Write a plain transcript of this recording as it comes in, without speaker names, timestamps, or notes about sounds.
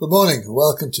Good morning and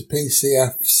welcome to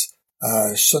PCF's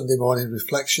Sunday morning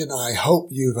reflection. I hope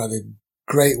you've had a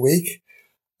great week.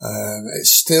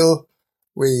 It's still,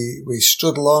 we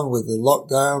struggle on with the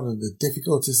lockdown and the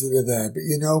difficulties that are there, but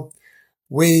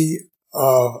we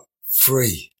are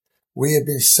free. We have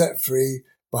been set free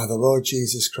by the Lord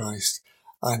Jesus Christ.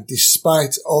 And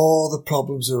despite all the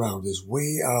problems around us,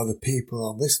 we are the people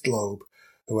on this globe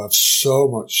who have so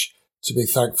much to be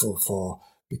thankful for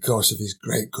because of His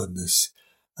great goodness.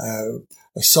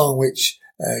 A song which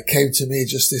came to me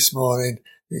just this morning.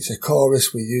 It's a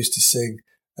chorus we used to sing,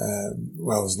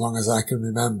 as long as I can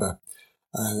remember.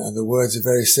 And the words are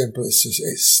very simple.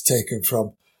 It's taken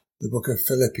from the book of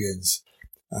Philippians.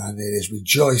 And it is,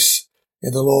 rejoice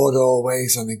in the Lord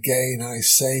always. And again I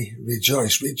say,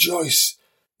 rejoice, rejoice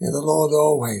in the Lord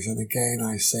always. And again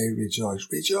I say, rejoice,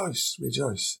 rejoice,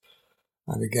 rejoice.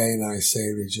 And again I say,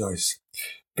 rejoice.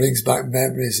 Brings back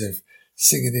memories of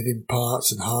singing it in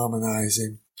parts and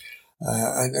harmonizing.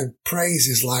 And praise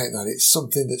is like that. It's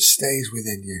something that stays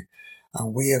within you.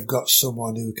 And we have got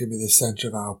someone who can be the center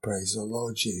of our praise, the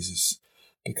Lord Jesus,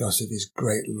 because of His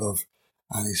great love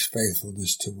and His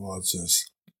faithfulness towards us.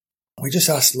 We just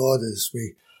ask, Lord, as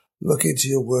we look into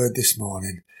your word this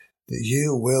morning, that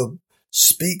you will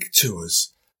speak to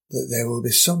us, that there will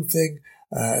be something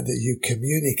that you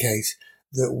communicate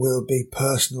that will be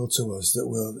personal to us, that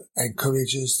will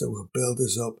encourage us, that will build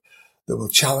us up, that will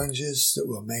challenge us, that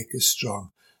will make us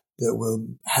strong, that will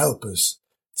help us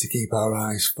to keep our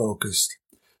eyes focused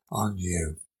on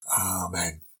you.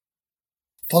 Amen.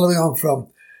 Following on from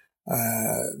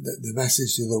the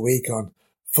message of the week on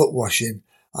foot washing,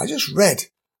 I just read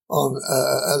on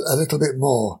a little bit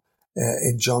more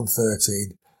in John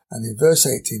 13, and in verse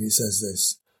 18 it says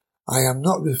this, I am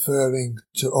not referring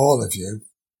to all of you.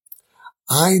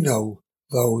 I know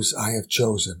those I have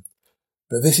chosen,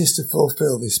 but this is to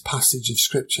fulfill this passage of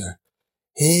scripture.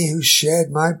 He who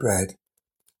shared my bread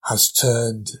has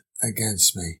turned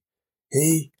against me.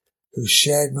 He who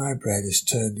shared my bread has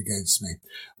turned against me.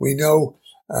 We know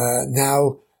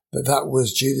now that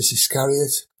was Judas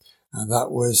Iscariot, and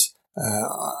that was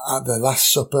at the Last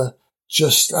Supper,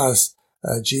 just as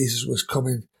Jesus was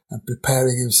coming and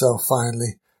preparing himself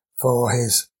finally for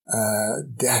his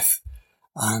death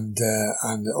and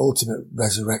ultimate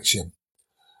resurrection.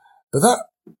 But that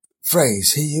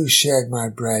phrase, he who shared my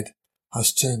bread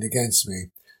has turned against me,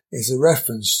 is a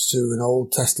reference to an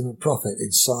Old Testament prophet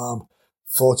in Psalm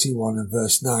 41 and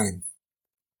verse 9.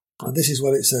 And this is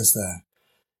what it says there.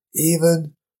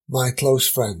 Even my close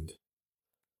friend,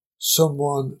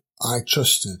 someone I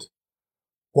trusted,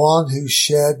 one who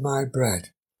shared my bread,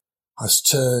 has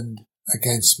turned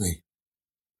against me.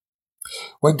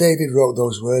 When David wrote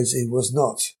those words, he was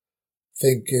not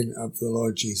thinking of the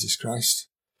Lord Jesus Christ.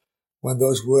 When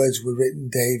those words were written,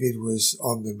 David was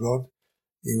on the run.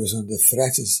 He was under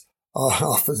threat, as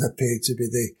often appeared to be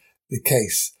the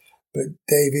case. But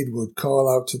David would call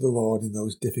out to the Lord in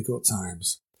those difficult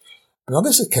times. But on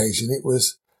this occasion, it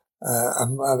was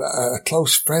a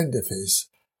close friend of his,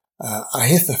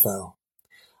 Ahithophel.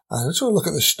 And I just want to look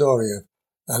at the story of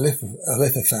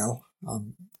Ahithophel.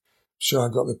 I'm sure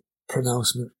I got the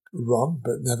pronouncement wrong,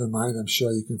 but never mind. I'm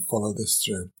sure you can follow this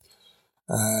through.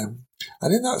 And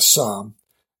in that psalm,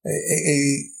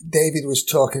 David was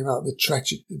talking about the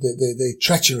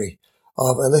treachery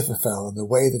of Ahithophel and the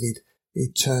way that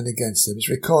he'd turned against him. It's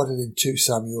recorded in 2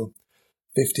 Samuel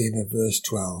 15 and verse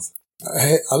 12.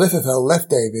 Ahithophel left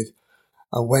David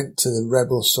and went to the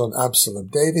rebel son Absalom.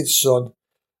 David's son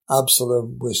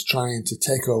Absalom was trying to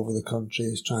take over the country.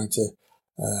 He was trying to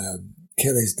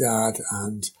kill his dad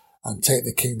and take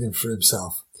the kingdom for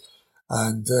himself.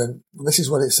 And this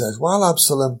is what it says. While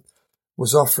Absalom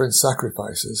was offering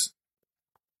sacrifices,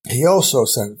 he also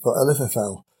sent for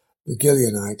Ahithophel, the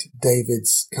Gileonite,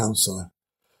 David's counselor,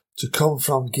 to come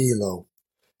from Gilo,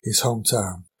 his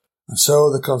hometown. And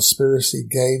so the conspiracy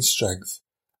gained strength,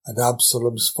 and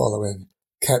Absalom's following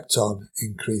kept on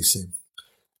increasing.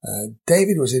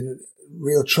 David was in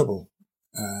real trouble.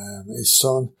 His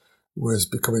son was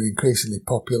becoming increasingly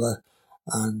popular,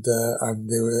 and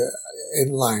they were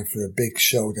in line for a big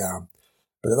showdown.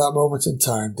 But at that moment in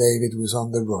time, David was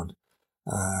on the run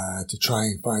to try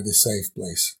and find a safe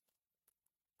place.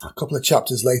 A couple of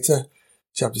chapters later,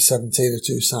 chapter 17 of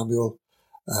 2 Samuel,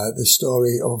 the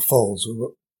story unfolds. We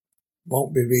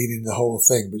won't be reading the whole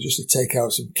thing, but just to take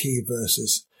out some key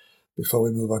verses before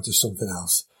we move on to something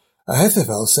else.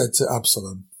 Ahithophel said to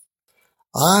Absalom,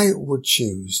 I would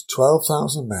choose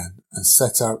 12,000 men and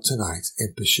set out tonight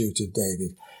in pursuit of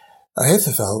David.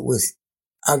 Ahithophel was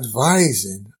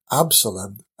advising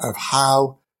Absalom of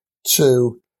how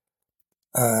to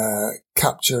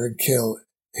capture and kill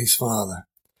his father.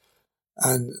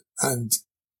 And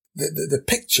the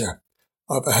picture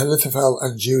of Ahithophel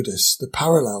and Judas, the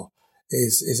parallel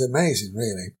is amazing,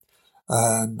 really.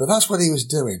 But that's what he was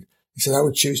doing. He said, I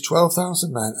would choose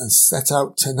 12,000 men and set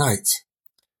out tonight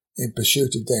in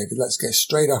pursuit of David. Let's get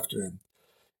straight after him.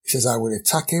 He says, I would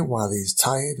attack him while he's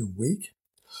tired and weak.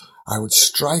 I would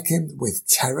strike him with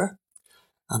terror,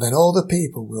 and then all the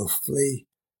people will flee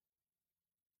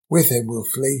with him, will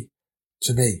flee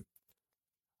to me.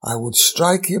 I would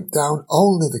strike him down,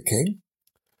 only the king,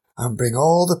 and bring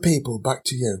all the people back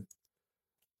to you.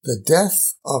 The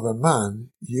death of a man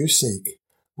you seek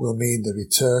will mean the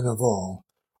return of all.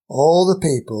 All the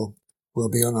people will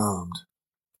be unarmed.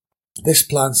 This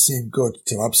plan seemed good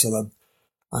to Absalom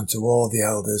and to all the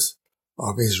elders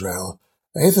of Israel.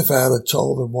 Ahithophel had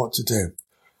told them what to do.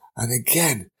 And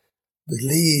again, the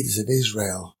leaders of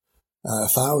Israel,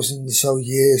 1,000 or so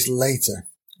years later,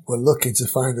 were looking to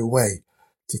find a way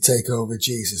to take over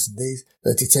Jesus,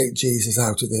 and to take Jesus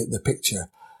out of the picture.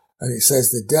 And it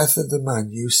says, the death of the man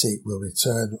you seek will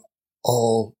return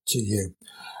all to you.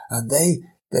 And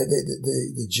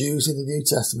the Jews in the New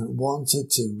Testament wanted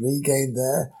to regain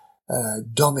their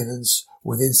dominance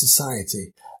within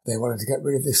society. They wanted to get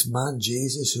rid of this man,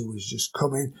 Jesus, who was just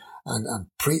coming and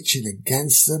preaching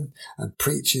against them and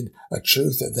preaching a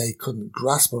truth that they couldn't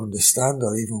grasp or understand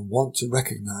or even want to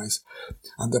recognize.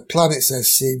 And the plan, it says,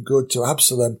 seemed good to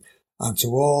Absalom and to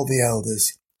all the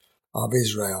elders of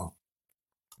Israel.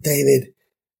 David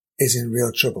is in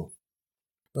real trouble.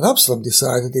 But Absalom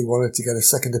decided he wanted to get a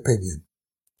second opinion.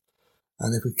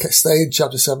 And if we stay in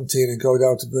chapter 17 and go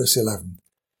down to verse 11,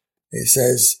 it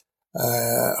says,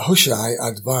 Hushai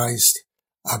advised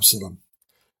Absalom,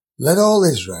 let all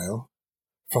Israel,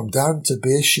 from Dan to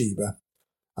Beersheba,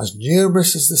 as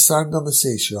numerous as the sand on the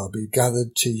seashore, be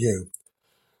gathered to you,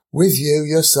 with you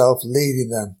yourself leading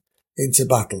them into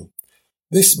battle.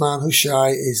 This man Hushai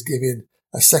is giving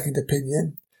a second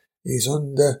opinion. He's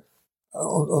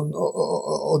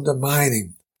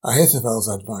undermining Ahithophel's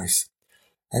advice.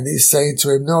 And he's saying to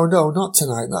him, no, not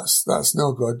tonight. That's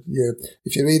no good.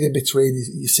 If you read in between,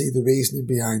 you see the reasoning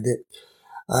behind it.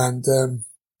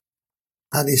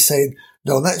 And he's saying,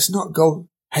 no, let's not go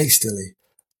hastily.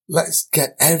 Let's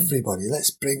get everybody. Let's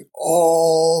bring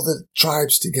all the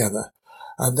tribes together,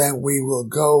 and then we will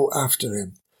go after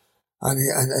him.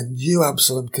 And you,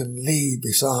 Absalom, can lead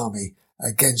this army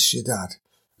against your dad.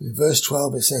 In verse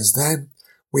 12, it says, then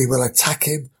we will attack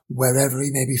him wherever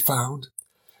he may be found.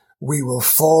 We will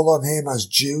fall on him as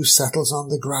dew settles on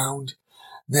the ground.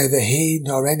 Neither he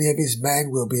nor any of his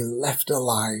men will be left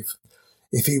alive.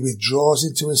 If he withdraws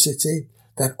into a city,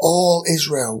 then all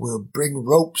Israel will bring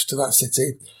ropes to that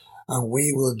city, and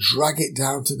we will drag it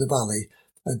down to the valley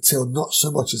until not so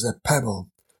much as a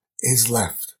pebble is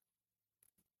left.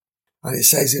 And it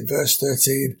says in verse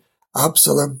 13,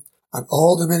 Absalom and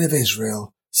all the men of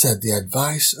Israel said, the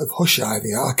advice of Hushai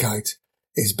the Archite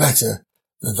is better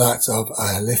than that of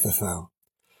Ahithophel.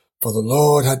 For the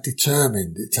Lord had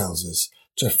determined, it tells us,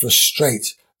 to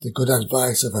frustrate the good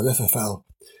advice of Ahithophel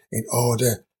in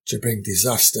order to bring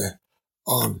disaster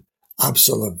on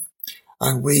Absalom.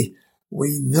 And we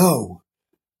know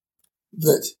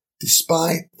that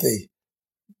despite the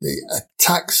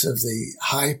attacks of the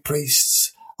high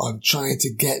priests on trying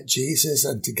to get Jesus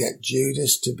and to get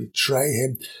Judas to betray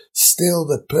him, still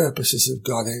the purposes of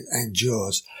God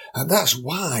endures. And that's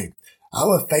why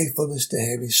our faithfulness to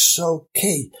him is so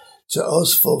key to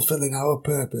us fulfilling our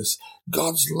purpose.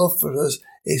 God's love for us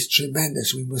is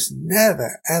tremendous. We must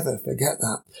never, ever forget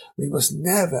that. We must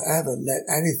never, ever let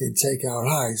anything take our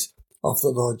eyes off the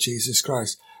Lord Jesus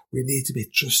Christ. We need to be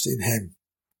trusting him.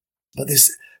 But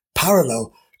this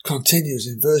parallel continues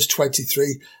in verse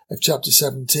 23 of chapter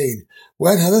 17.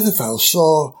 When Ahithophel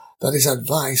saw that his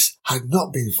advice had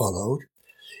not been followed,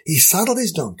 he saddled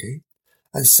his donkey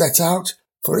and set out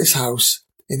for his house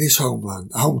in his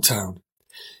hometown.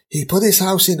 He put his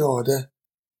house in order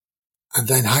and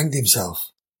then hanged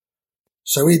himself.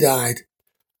 So he died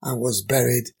and was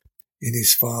buried in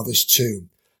his father's tomb.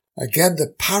 Again,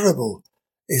 the parable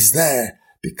is there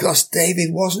because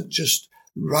David wasn't just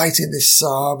writing this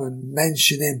psalm and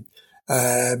mentioning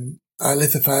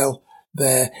Ahithophel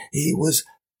there. He was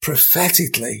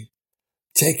prophetically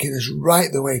taking us right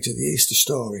the way to the Easter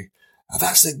story. And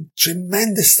that's the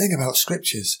tremendous thing about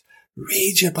scriptures.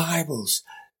 Read your Bibles,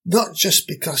 not just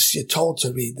because you're told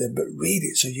to read them, but read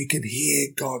it so you can hear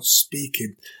God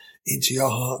speaking into your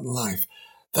heart and life.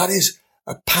 That is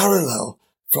a parallel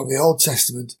from the Old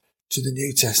Testament to the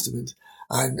New Testament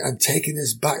and taking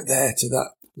us back there to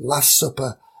that Last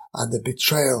Supper and the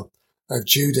betrayal of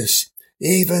Judas.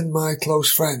 Even my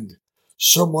close friend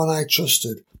someone I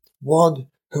trusted, one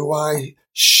with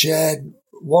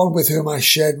whom I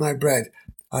shared my bread,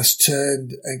 has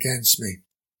turned against me.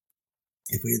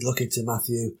 If we look into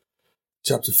Matthew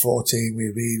chapter 14, we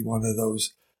read one of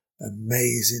those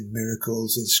amazing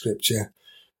miracles in Scripture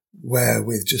where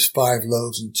with just 5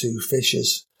 loaves and 2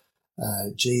 fishes,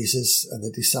 Jesus and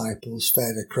the disciples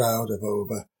fed a crowd of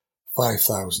over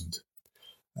 5,000.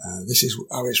 This is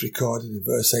how it's recorded in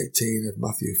verse 18 of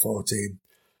Matthew 14.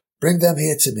 Bring them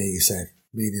here to me, he said,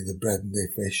 meaning the bread and the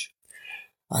fish.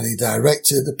 And he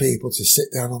directed the people to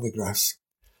sit down on the grass.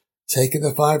 Taking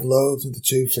the 5 loaves and the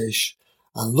 2 fish,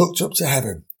 and looked up to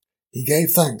heaven, he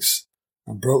gave thanks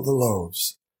and broke the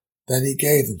loaves. Then he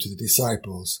gave them to the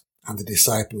disciples, and the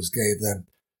disciples gave them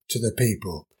to the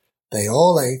people. They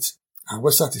all ate and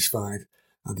were satisfied,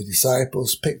 and the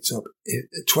disciples picked up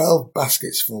 12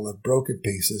 baskets full of broken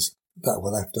pieces that were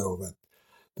left over.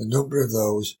 The number of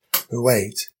those who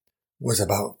ate was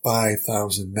about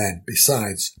 5,000 men,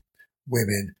 besides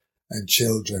women and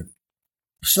children.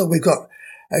 So we've got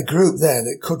a group there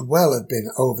that could well have been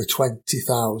over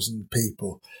 20,000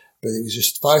 people, but it was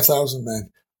just 5,000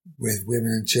 men with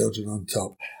women and children on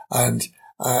top. And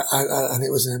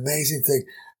it was an amazing thing.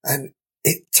 And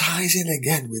it ties in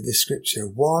again with the scripture,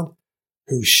 one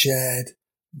who shared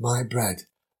my bread.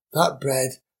 That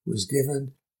bread was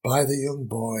given by the young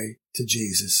boy to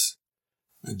Jesus.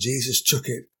 And Jesus took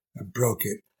it and broke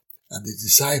it. And the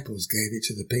disciples gave it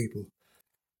to the people.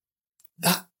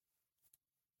 That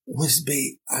must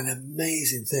be an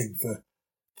amazing thing for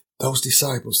those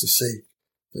disciples to see,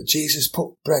 that Jesus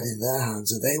put bread in their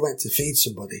hands and they went to feed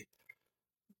somebody,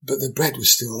 but the bread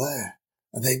was still there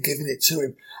and they'd given it to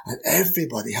him, and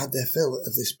everybody had their fill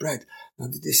of this bread.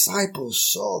 And the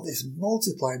disciples saw this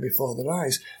multiplying before their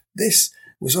eyes. This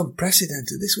was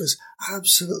unprecedented. This was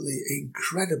absolutely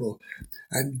incredible.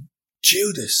 And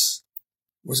Judas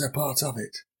was a part of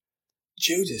it.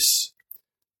 Judas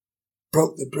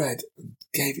broke the bread and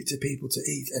gave it to people to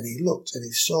eat, and he looked and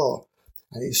he saw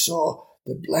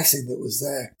the blessing that was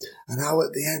there, and how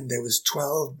at the end there was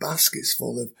 12 baskets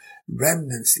full of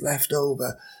remnants left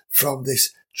over from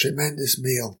this tremendous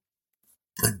meal.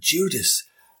 And Judas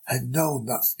had known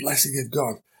that blessing of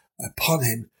God upon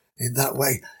him in that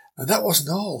way. And that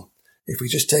wasn't all. If we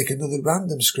just take another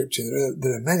random scripture,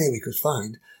 there are many we could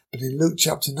find, but in Luke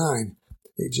chapter 9,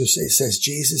 it says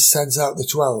Jesus sends out the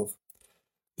 12.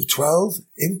 The 12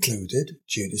 included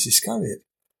Judas Iscariot.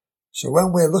 So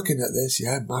when we're looking at this,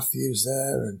 Matthew's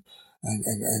there and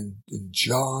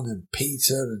John and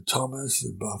Peter and Thomas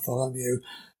and Bartholomew,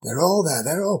 they're all there.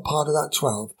 They're all part of that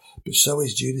 12, but so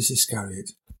is Judas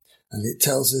Iscariot. And it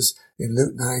tells us in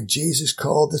Luke 9, Jesus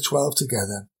called the 12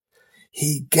 together.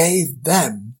 He gave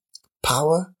them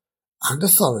power and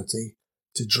authority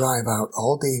to drive out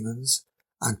all demons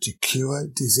and to cure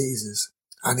diseases.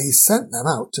 And he sent them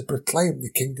out to proclaim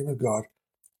the kingdom of God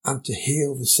and to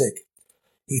heal the sick.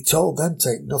 He told them,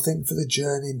 take nothing for the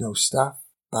journey, no staff,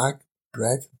 bag,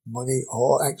 bread, money,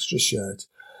 or extra shirt.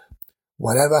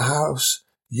 Whatever house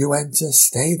you enter,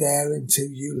 stay there until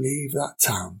you leave that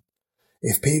town.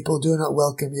 If people do not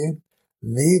welcome you,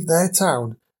 leave their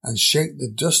town and shake the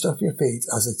dust off your feet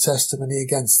as a testimony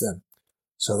against them.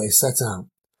 So they set out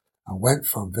and went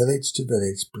from village to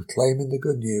village, proclaiming the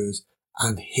good news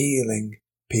and healing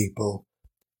people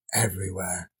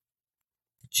everywhere.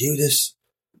 Judas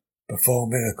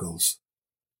performed miracles.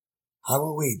 How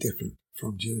are we different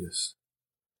from Judas?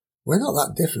 We're not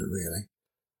that different, really.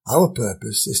 Our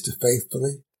purpose is to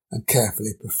faithfully and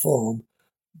carefully perform,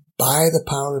 by the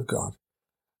power of God,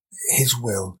 His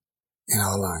will in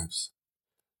our lives.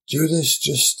 Judas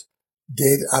just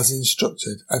did as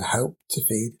instructed and helped to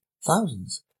feed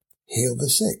thousands, heal the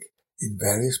sick in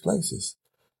various places.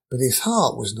 But his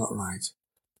heart was not right,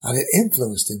 and it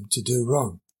influenced him to do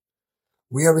wrong.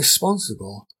 We are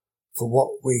responsible for what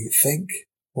we think,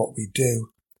 what we do,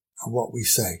 and what we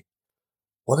say.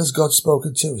 What has God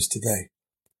spoken to us today?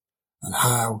 And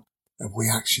how have we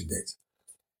actioned it?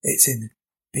 It's in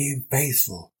being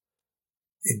faithful,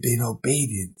 in being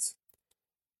obedient,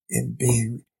 in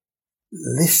being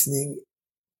listening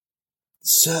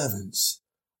servants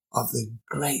of the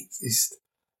greatest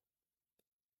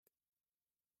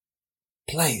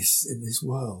place in this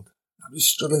world. I'm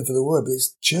just struggling for the word, but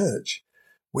it's church.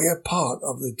 We are part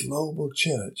of the global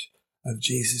church of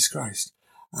Jesus Christ,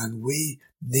 and we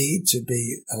need to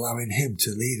be allowing Him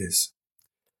to lead us.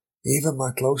 Even my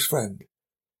close friend,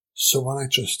 someone I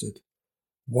trusted,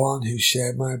 one who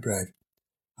shared my bread,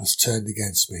 has turned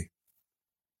against me.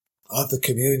 Of the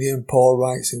communion, Paul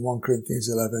writes in 1 Corinthians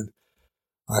 11,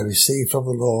 I received from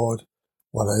the Lord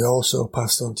what I also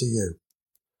passed on to you.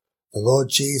 The Lord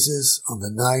Jesus, on the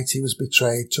night he was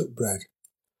betrayed, took bread.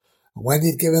 And when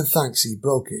he had given thanks, he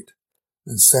broke it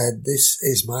and said, "This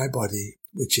is my body,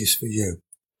 which is for you.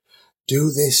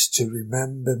 Do this to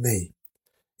remember me."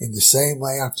 In the same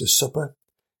way, after supper,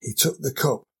 he took the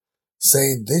cup,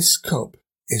 saying, "This cup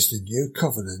is the new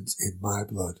covenant in my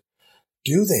blood.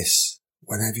 Do this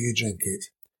whenever you drink it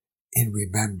in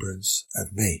remembrance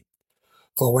of me.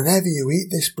 For whenever you eat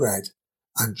this bread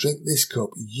and drink this cup,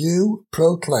 you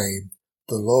proclaim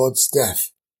the Lord's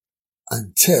death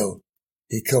until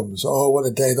he comes." Oh, what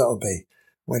a day that'll be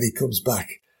when he comes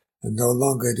back. And no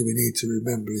longer do we need to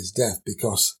remember his death,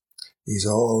 because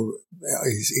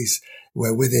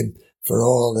we're with him for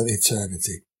all of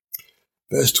eternity.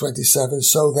 Verse 27,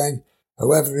 "So then,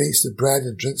 whoever eats the bread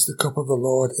and drinks the cup of the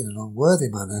Lord in an unworthy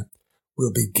manner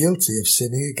will be guilty of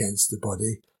sinning against the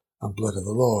body and blood of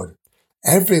the Lord.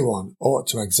 Everyone ought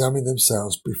to examine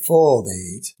themselves before they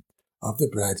eat of the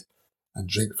bread and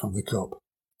drink from the cup.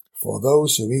 For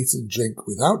those who eat and drink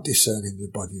without discerning the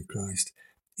body of Christ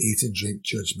eat and drink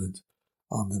judgment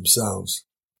on themselves."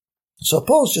 So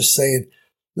Paul's just saying,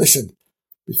 listen,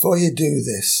 before you do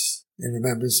this in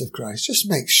remembrance of Christ, just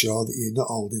make sure that you're not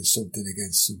holding something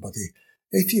against somebody.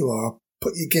 If you are,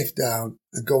 put your gift down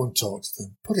and go and talk to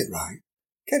them. Put it right.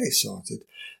 Get it sorted.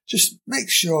 Just make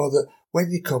sure that when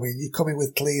you come in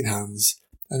with clean hands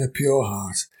and a pure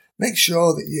heart. Make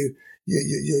sure that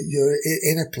you're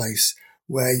in a place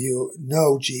where you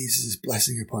know Jesus'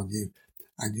 blessing upon you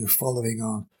and you're following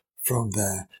on from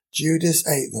there. Judas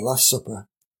ate the Last Supper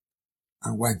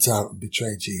and went out and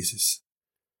betrayed Jesus.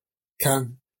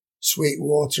 Can sweet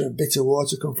water and bitter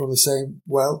water come from the same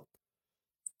well?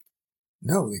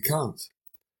 No, they can't.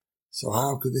 So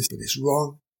how could this? But it's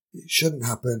wrong. It shouldn't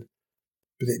happen.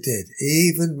 But it did.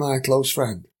 Even my close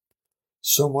friend,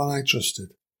 someone I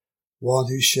trusted, one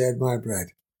who shared my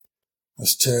bread,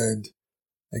 has turned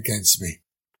against me.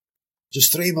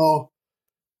 Just 3 more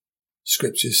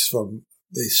scriptures from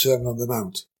the Sermon on the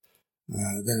Mount.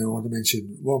 Then I want to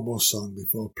mention one more song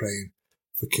before praying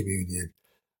for communion.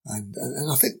 And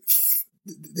I think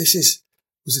this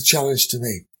was a challenge to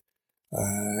me.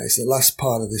 It's the last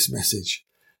part of this message.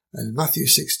 And in Matthew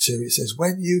 6:2, it says,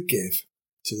 when you give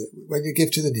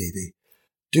to the needy,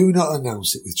 do not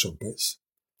announce it with trumpets,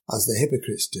 as the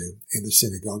hypocrites do in the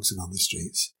synagogues and on the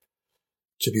streets,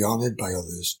 to be honoured by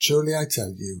others. Truly I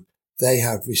tell you, they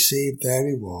have received their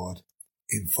reward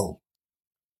in full.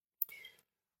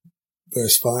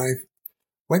 Verse 5,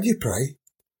 when you pray,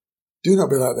 do not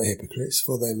be like the hypocrites,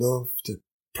 for they love to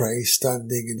pray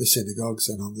standing in the synagogues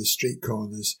and on the street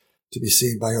corners to be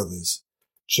seen by others.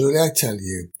 Truly I tell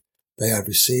you, they have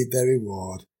received their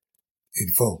reward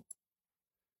in full.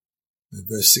 And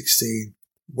verse 16,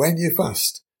 when you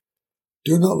fast,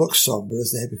 do not look sombre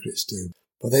as the hypocrites do,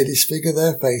 for they disfigure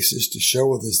their faces to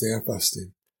show others they are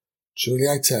fasting. Truly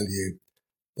I tell you,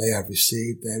 they have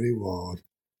received their reward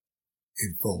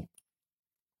in full.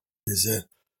 There's a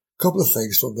couple of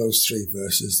things from those 3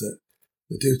 verses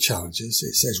that do challenge us.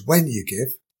 It says, when you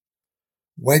give,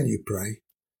 when you pray,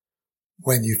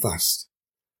 when you fast.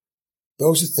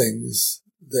 Those are things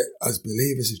that as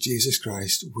believers of Jesus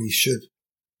Christ, we should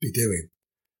be doing.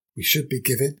 We should be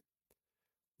giving.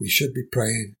 We should be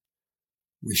praying.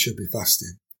 We should be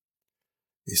fasting.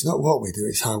 It's not what we do,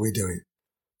 it's how we do it.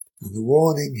 And the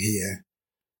warning here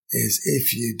is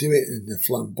if you do it in a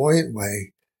flamboyant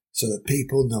way so that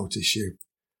people notice you,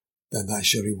 then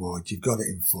that's your reward. You've got it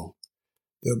in full.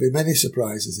 There'll be many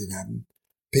surprises in heaven.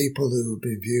 People who have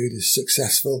been viewed as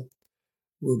successful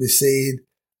will be seen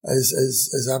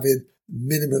as having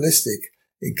minimalistic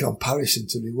in comparison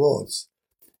to rewards.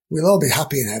 We'll all be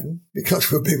happy in heaven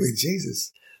because we'll be with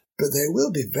Jesus, but there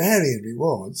will be varying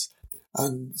rewards.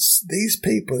 And these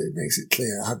people, it makes it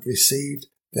clear, have received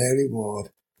their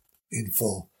reward in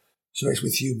full. So it's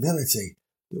with humility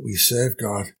that we serve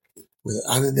God, with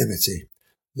anonymity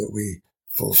that we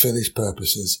fulfill his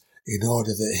purposes in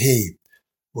order that he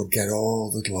would get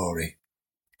all the glory.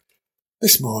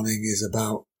 This morning is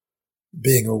about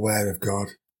being aware of God.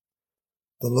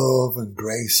 The love and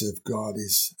grace of God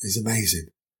is amazing.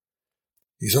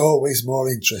 He's always more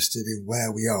interested in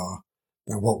where we are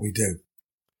than what we do.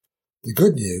 The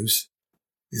good news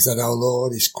is that our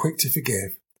Lord is quick to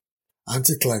forgive and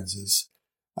to cleanse us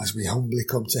as we humbly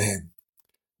come to him.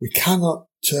 We cannot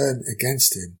turn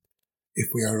against him if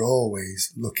we are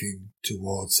always looking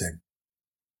towards him.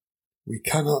 We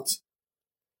cannot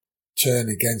turn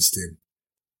against him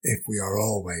if we are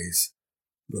always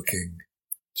looking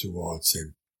towards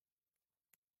him.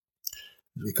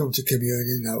 As we come to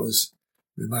communion, I was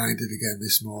reminded again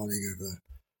this morning of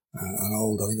an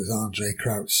old, I think it was Andre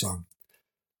Crouch song.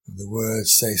 And the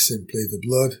words say simply, the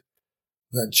blood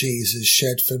that Jesus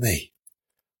shed for me,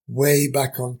 way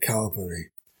back on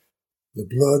Calvary, the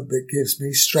blood that gives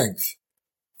me strength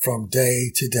from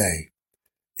day to day,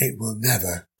 it will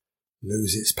never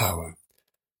lose its power,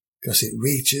 because it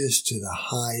reaches to the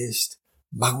highest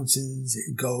mountains,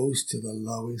 it goes to the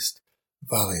lowest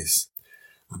valleys,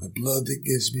 and the blood that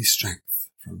gives me strength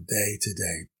from day to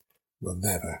day will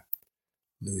never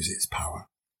lose its power.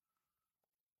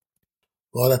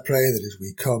 Lord, I pray that as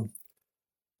we come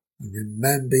and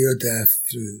remember your death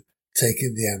through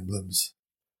taking the emblems,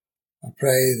 I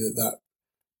pray that that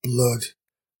blood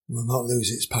will not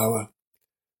lose its power.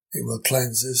 It will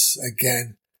cleanse us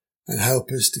again and help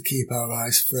us to keep our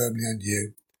eyes firmly on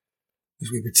you. As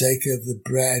we partake of the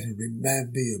bread and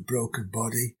remember your broken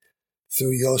body,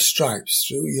 through your stripes,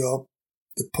 through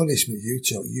the punishment you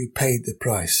took, you paid the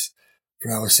price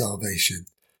for our salvation.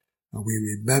 And we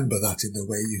remember that in the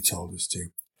way you told us to.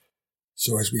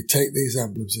 So as we take these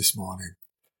emblems this morning,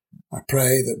 I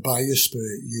pray that by your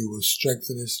Spirit you will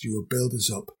strengthen us, you will build us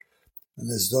up. And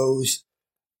as those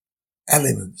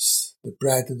elements, the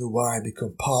bread and the wine,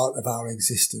 become part of our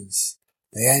existence,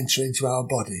 they enter into our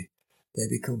body, they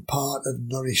become part of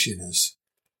nourishing us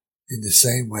in the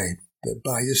same way that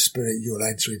by your Spirit you will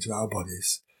enter into our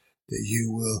bodies, that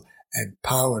you will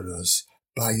empower us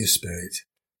by your Spirit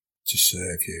to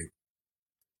serve you.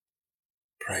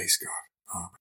 Praise God. Amen.